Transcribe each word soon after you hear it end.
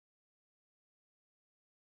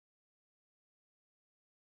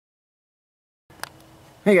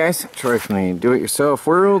Hey guys, Troy from the Do-It-Yourself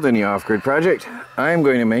World and the Off-Grid Project. I'm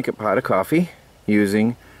going to make a pot of coffee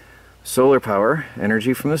using solar power,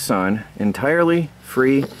 energy from the sun, entirely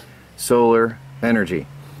free solar energy.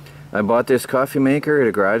 I bought this coffee maker at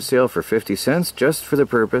a garage sale for 50 cents just for the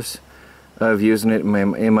purpose of using it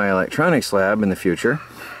in my electronics lab in the future.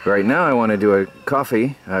 Right now I want to do a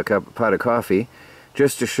pot of coffee,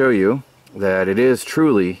 just to show you that it is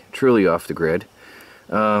truly off the grid.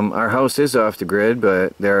 Our house is off the grid,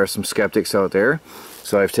 but there are some skeptics out there.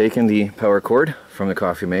 So I've taken the power cord from the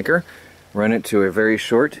coffee maker, run it to a very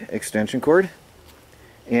short extension cord,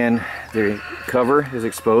 and the cover is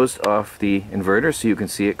exposed off the inverter so you can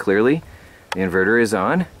see it clearly. The inverter is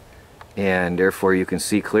on, and therefore you can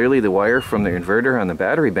see clearly the wire from the inverter on the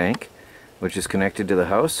battery bank, which is connected to the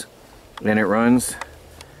house, and it runs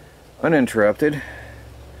uninterrupted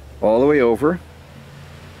all the way over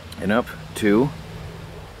and up to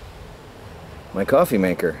my coffee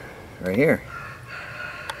maker right here.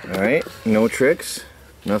 Alright, no tricks,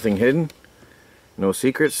 nothing hidden, no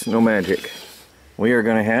secrets, no magic. We are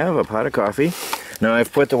going to have a pot of coffee. Now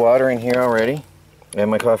I've put the water in here already and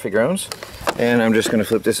my coffee grounds, and I'm just going to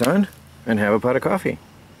flip this on and have a pot of coffee.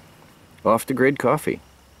 Off the grid coffee.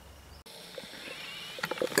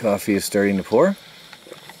 Coffee is starting to pour.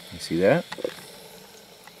 You see that?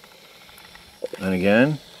 And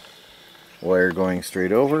again, wire going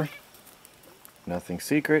straight over. Nothing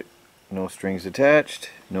secret, no strings attached,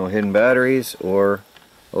 no hidden batteries or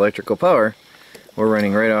electrical power. We're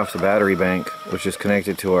running right off the battery bank, which is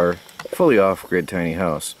connected to our fully off-grid tiny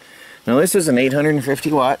house. Now this is an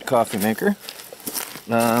 850 watt coffee maker.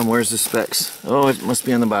 Where's the specs? Oh, it must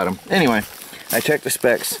be on the bottom. Anyway, I checked the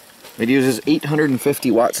specs. It uses 850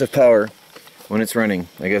 watts of power when it's running.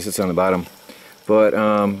 I guess it's on the bottom. But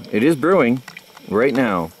it is brewing right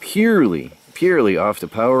now purely off the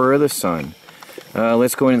power of the sun.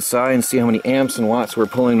 Let's go inside and see how many amps and watts we're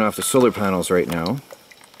pulling off the solar panels right now.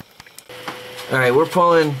 Alright, we're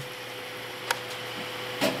pulling,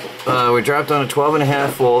 we dropped down to 12.5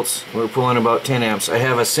 volts. We're pulling about 10 amps. I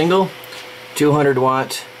have a single 200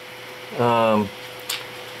 watt,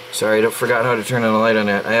 sorry, I forgot how to turn on the light on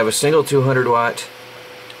that. I have a single 200 watt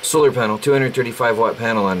solar panel, 235 watt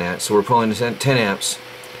panel on that, so we're pulling 10 amps.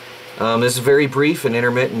 This is very brief and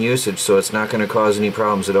intermittent usage, so it's not going to cause any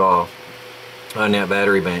problems at all on that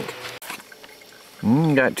battery bank.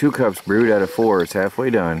 Got 2 cups brewed out of 4. It's halfway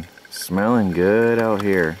done. Smelling good out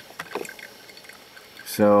here.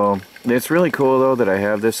 So it's really cool though that I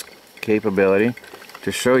have this capability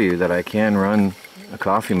to show you that I can run a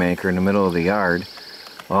coffee maker in the middle of the yard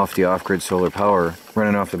off the off-grid solar power,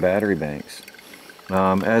 running off the battery banks.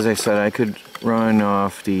 As I said, I could run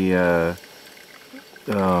off the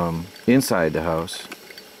inside the house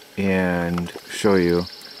and show you,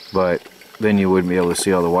 but then you wouldn't be able to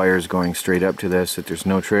see all the wires going straight up to this, that there's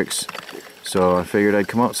no tricks. So I figured I'd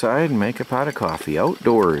come outside and make a pot of coffee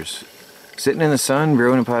outdoors. Sitting in the sun,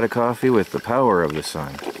 brewing a pot of coffee with the power of the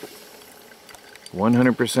sun.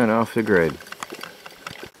 100% off the grid.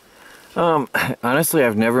 Honestly,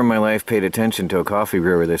 I've never in my life paid attention to a coffee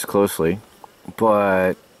brewer this closely,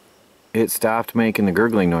 but it stopped making the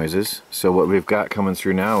gurgling noises. So what we've got coming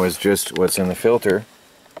through now is just what's in the filter,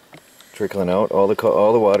 trickling out. All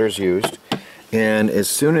the water's used, and as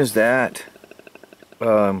soon as that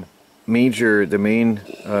the main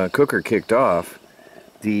cooker kicked off,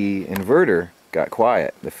 the inverter got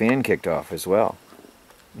quiet. The fan kicked off as well,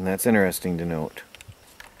 and that's interesting to note.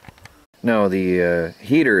 Now the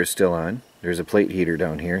heater is still on. There's a plate heater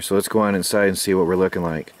down here, so let's go on inside and see what we're looking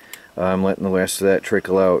like. I'm letting the rest of that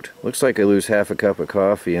trickle out. Looks like I lose half a cup of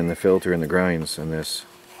coffee in the filter and the grinds on this.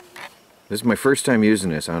 This is my first time using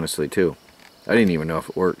this, honestly, too. I didn't even know if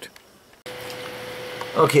it worked.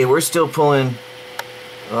 Okay, we're still pulling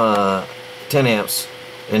 10 amps,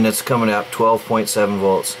 and it's coming up 12.7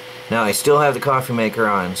 volts. Now, I still have the coffee maker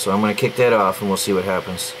on, so I'm going to kick that off, and we'll see what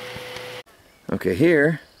happens. Okay,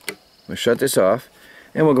 here, we'll shut this off,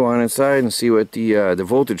 and we'll go on inside and see what the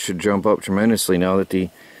voltage should jump up tremendously now that the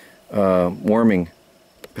warming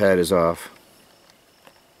pad is off.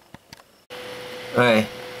 Alright.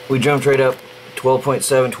 We jumped right up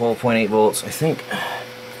 12.7, 12.8 volts. I think,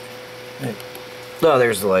 oh,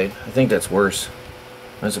 there's the light. I think that's worse.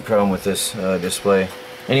 That's a problem with this display.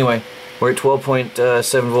 Anyway, we're at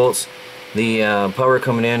 12.7 volts. The power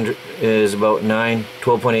coming in is about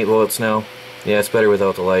 12.8 volts now. Yeah, it's better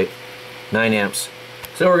without the light. 9 amps.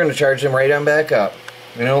 So we're going to charge them right on back up.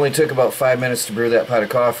 It only took about 5 minutes to brew that pot of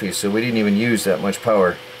coffee, so we didn't even use that much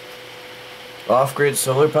power. Off-grid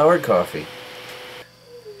solar powered coffee.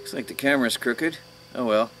 Looks like the camera's crooked. Oh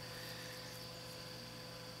well.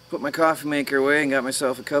 Put my coffee maker away and got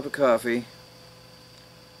myself a cup of coffee.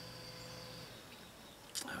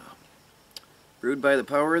 Brewed by the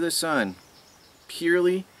power of the sun.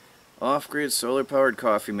 Purely off-grid solar-powered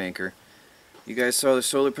coffee maker. You guys saw the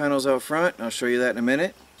solar panels out front. I'll show you that in a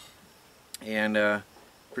minute. And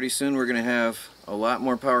pretty soon we're going to have a lot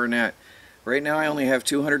more power than that. Right now I only have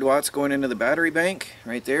 200 watts going into the battery bank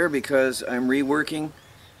right there because I'm reworking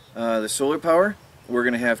the solar power. We're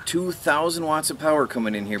going to have 2,000 watts of power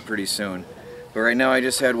coming in here pretty soon. But right now I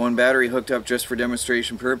just had one battery hooked up just for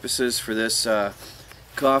demonstration purposes for this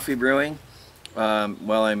coffee brewing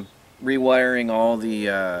while I'm rewiring all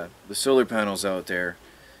the solar panels out there.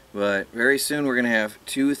 But very soon we're going to have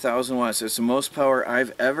 2,000 watts. It's the most power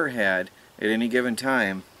I've ever had at any given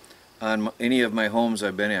time on any of my homes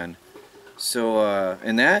I've been in. So,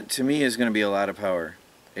 and that to me is going to be a lot of power.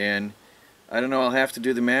 And I don't know, I'll have to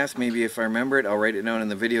do the math. Maybe if I remember it, I'll write it down in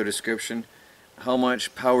the video description how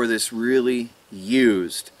much power this really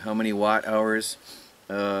used. How many watt hours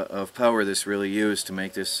of power this really used to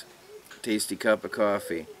make this tasty cup of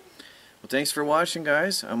coffee. Well, thanks for watching,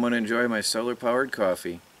 guys. I'm going to enjoy my solar-powered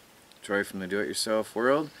coffee. Troy from the Do-It-Yourself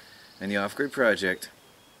World and the Off-Grid Project.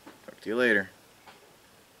 Talk to you later.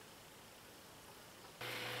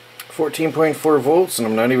 14.4 volts and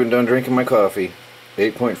I'm not even done drinking my coffee.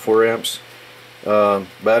 8.4 amps.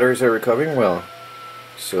 Batteries are recovering well.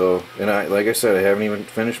 So, and like I said, I haven't even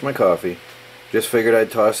finished my coffee. Just figured I'd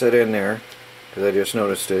toss it in there because I just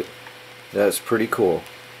noticed it. That's pretty cool.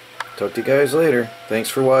 Talk to you guys later. Thanks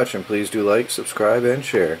for watching. Please do like, subscribe, and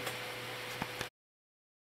share.